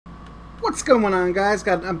What's going on, guys?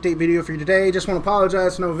 Got an update video for you today. Just want to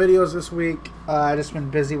apologize for no videos this week. I just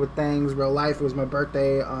been busy with things, real life. It was my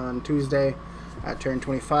birthday on Tuesday. I turned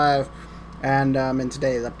 25, and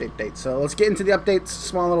today's update date. So let's get into the updates.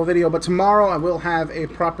 Small little video, but tomorrow I will have a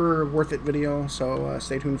proper worth it video. So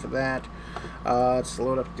stay tuned for that. Let's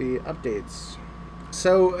load up the updates.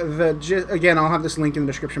 So again, I'll have this link in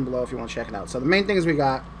the description below if you want to check it out. So the main things we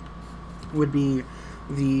got would be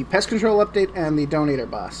the pest control update and the donator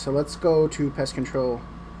boss. So let's go to pest control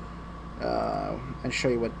and show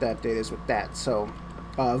you what that date is with that. So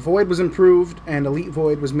Void was improved and Elite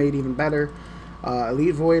Void was made even better.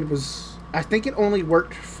 Elite Void was, I think it only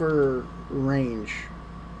worked for range,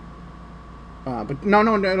 but no,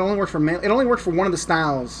 it only worked for melee. It only worked for one of the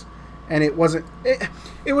styles, and it wasn't. It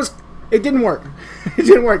didn't work. It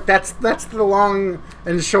didn't work. That's the long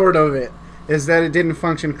and short of it. Is that it didn't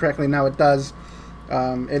function correctly. Now it does.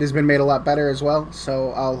 It has been made a lot better as well,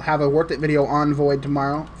 so I'll have a worth it video on Void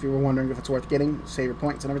tomorrow if you were wondering if it's worth getting. Save your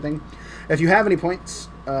points and everything. If you have any points,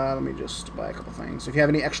 let me just buy a couple things. If you have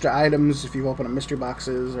any extra items, if you've opened up mystery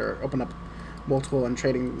boxes or opened up multiple and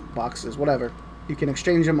trading boxes, whatever, you can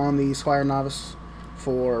exchange them on the Squire Novice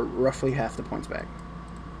for roughly half the points back.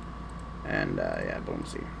 And yeah, boom,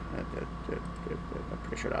 see. I'm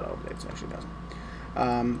pretty sure that updates actually doesn't.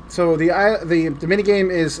 So the mini game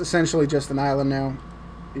is essentially just an island now.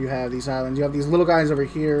 You have these islands. You have these little guys over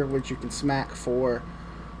here, which you can smack for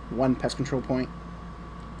 1 pest control point,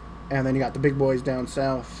 and then you got the big boys down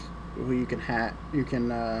south, who you can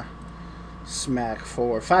smack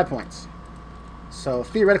for 5 points. So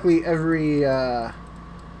theoretically, every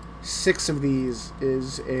 6 of these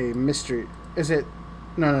is a mystery. Is it?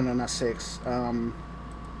 No, not 6.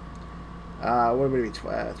 What would it be?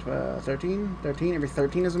 13? 13? Every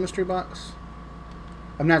 13 is a mystery box?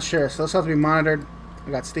 I'm not sure, so this will have to be monitored. I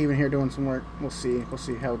got Steven here doing some work. We'll see. We'll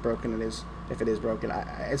see how broken it is. If it is broken.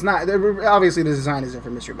 It's not. Obviously, the design isn't for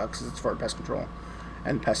mystery boxes. It's for pest control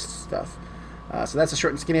and pest stuff. So that's the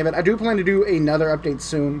short and skinny of it. I do plan to do another update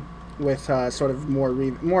soon with sort of more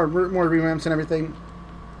revamps and everything.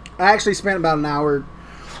 I actually spent about an hour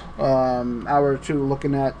or two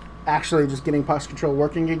looking at actually just getting pest control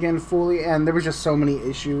working again fully, and there was just so many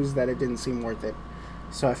issues that it didn't seem worth it.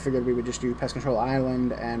 So I figured we would just do pest control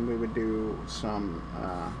island, and we would do some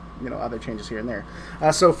other changes here and there.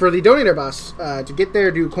 So for the donator boss, to get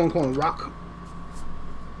there, do : rock,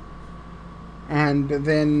 and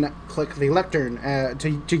then click the lectern.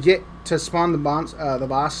 To spawn the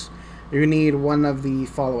boss, you need one of the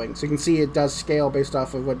following. So you can see it does scale based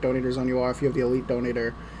off of what donators on you are. If you have the elite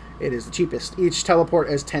donator, it is the cheapest. Each teleport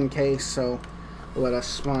is 10k, so let us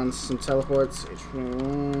spawn some teleports. Each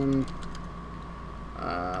one,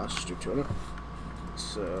 let's do 200.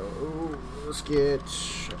 So let's get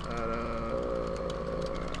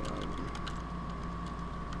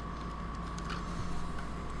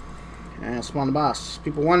and spawn the boss.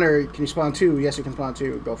 People wonder, can you spawn 2? Yes, you can spawn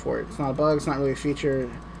 2. Go for it. It's not a bug. It's not really a feature.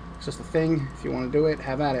 It's just a thing. If you want to do it,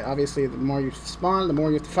 have at it. Obviously, the more you spawn, the more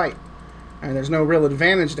you have to fight. And there's no real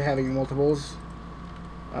advantage to having multiples.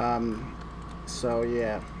 So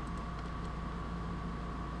yeah.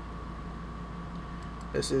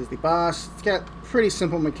 This is the boss. It's got pretty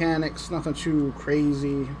simple mechanics, nothing too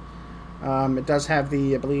crazy. It does have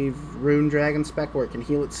the, I believe, Rune Dragon spec where it can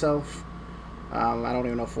heal itself. I don't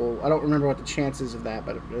even know I don't remember what the chances of that,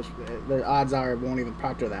 but the odds are it won't even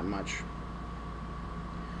proctor that much.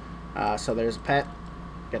 So there's a pet.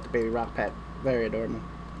 Got the baby rock pet. Very adorable.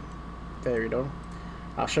 Very adorable.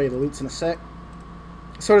 I'll show you the loots in a sec.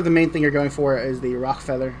 Sort of the main thing you're going for is the rock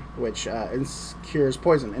feather, which cures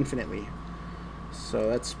poison infinitely. So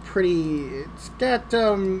that's pretty. It's got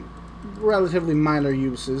relatively minor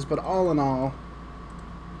uses, but all in all,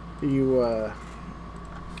 you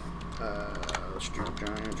let's do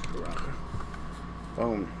giant rock.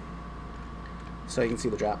 Boom. So you can see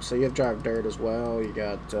the drops. So you have jar of dirt as well. You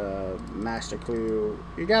got master clue.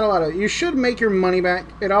 You got a lot of. You should make your money back.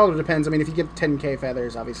 It all depends. I mean, if you get 10k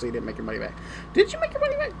feathers, obviously you didn't make your money back. Did you make your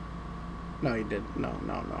money back? No, you did. No.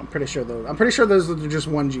 I'm pretty sure those. I'm pretty sure those are just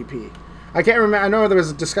 1 GP. I can't remember. I know there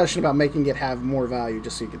was a discussion about making it have more value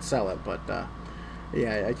just so you could sell it, but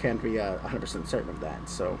yeah, I can't be 100% certain of that.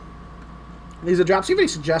 So these are drops. If you have any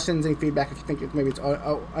suggestions, any feedback, if you think maybe it's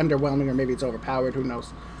underwhelming or maybe it's overpowered, who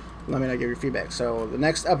knows? Let me know, give your feedback. So the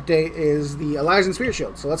next update is the Elysian Spirit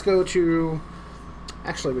Shield. So let's go to.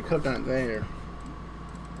 Actually, we could have done it there.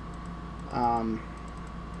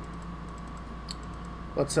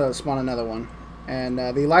 Let's spawn another one, and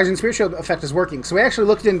the Elysian Spirit Shield effect is working. So we actually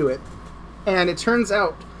looked into it, and it turns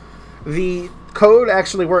out the code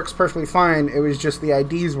actually works perfectly fine. It was just the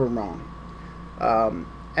IDs were wrong.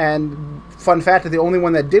 And fun fact, the only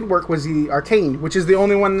one that did work was the Arcane, which is the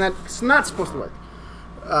only one that's not supposed to work.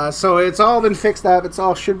 So it's all been fixed up. It's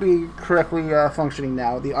all should be correctly functioning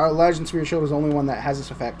now. The Legend Spirit Shield is the only one that has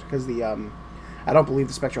this effect, because the I don't believe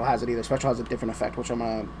the Spectral has it either. Spectral has a different effect, which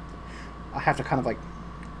I have to kind of like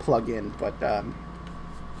plug in. But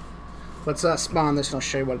let's spawn this and I'll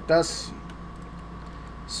show you what it does.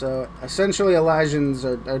 So essentially, Elysians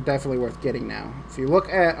are definitely worth getting now. If you look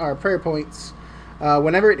at our prayer points,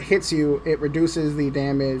 whenever it hits you, it reduces the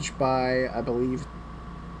damage by, I believe,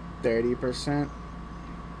 30%.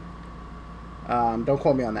 Don't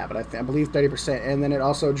quote me on that, but I believe 30%. And then it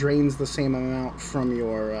also drains the same amount from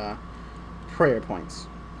your prayer points.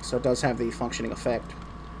 So it does have the functioning effect.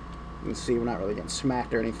 You can see we're not really getting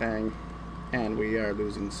smacked or anything, and we are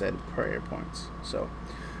losing said prayer points. So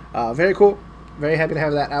very cool. Very happy to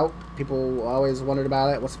have that out. People always wondered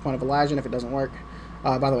about it. What's the point of Elysian if it doesn't work?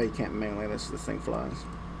 By the way, you can't melee this. This thing flies.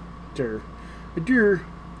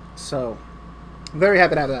 So, very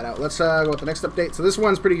happy to have that out. Let's go with the next update. So this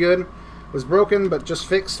one's pretty good. It was broken, but just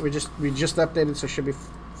fixed. We just updated, so it should be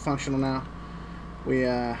functional now. We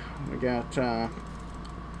got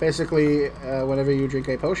basically whenever you drink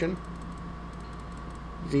a potion,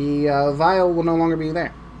 the vial will no longer be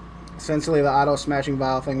there. Essentially, the auto smashing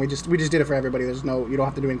vial thing. We just did it for everybody. You don't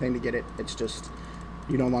have to do anything to get it. It's just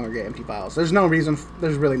you no longer get empty vials. There's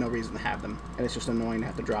really no reason to have them, and it's just annoying to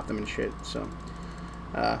have to drop them and shit. So,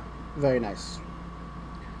 very nice.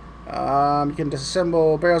 You can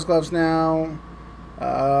disassemble Barrel's gloves now.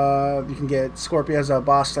 You can get Scorpio as a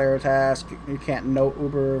boss slayer task. You can't note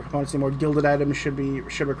Uber opponents anymore. Gilded items should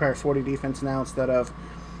require 40 defense now instead of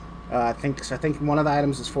I think one of the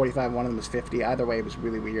items is 45, one of them is 50. Either way, it was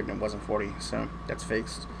really weird and it wasn't 40, so that's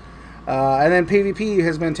fixed. And then PvP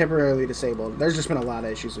has been temporarily disabled. There's just been a lot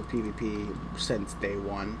of issues with PvP since day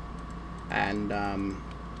one, and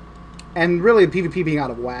really PvP being out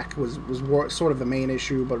of whack was sort of the main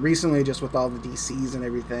issue. But recently, just with all the DCs and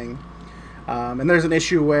everything, and there's an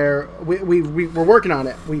issue where we're working on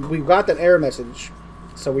it. We got that error message,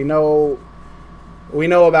 so we know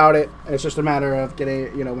about it. It's just a matter of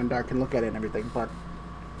getting, when Dark can look at it and everything. But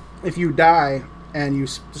if you die and you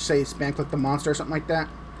say spam click the monster or something like that,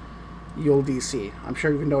 you'll DC. I'm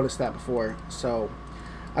sure you've noticed that before. So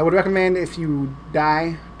I would recommend, if you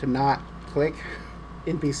die, to not click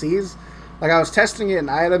NPCs. Like, I was testing it and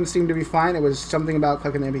items seemed to be fine. It was something about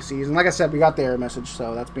clicking the NPCs. And like I said, we got the error message,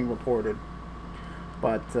 so that's being reported.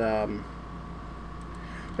 But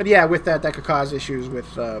yeah, with that could cause issues with,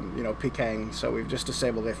 PKing, so we've just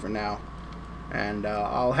disabled it for now. And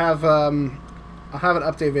I'll have an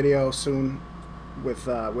update video soon with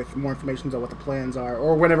more information on what the plans are,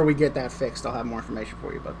 or whenever we get that fixed, I'll have more information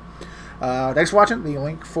for you. But thanks for watching. The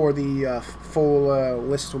link for the full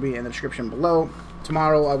list will be in the description below.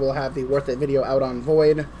 Tomorrow I will have the Worth It video out on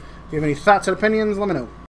Void. If you have any thoughts and opinions, let me know.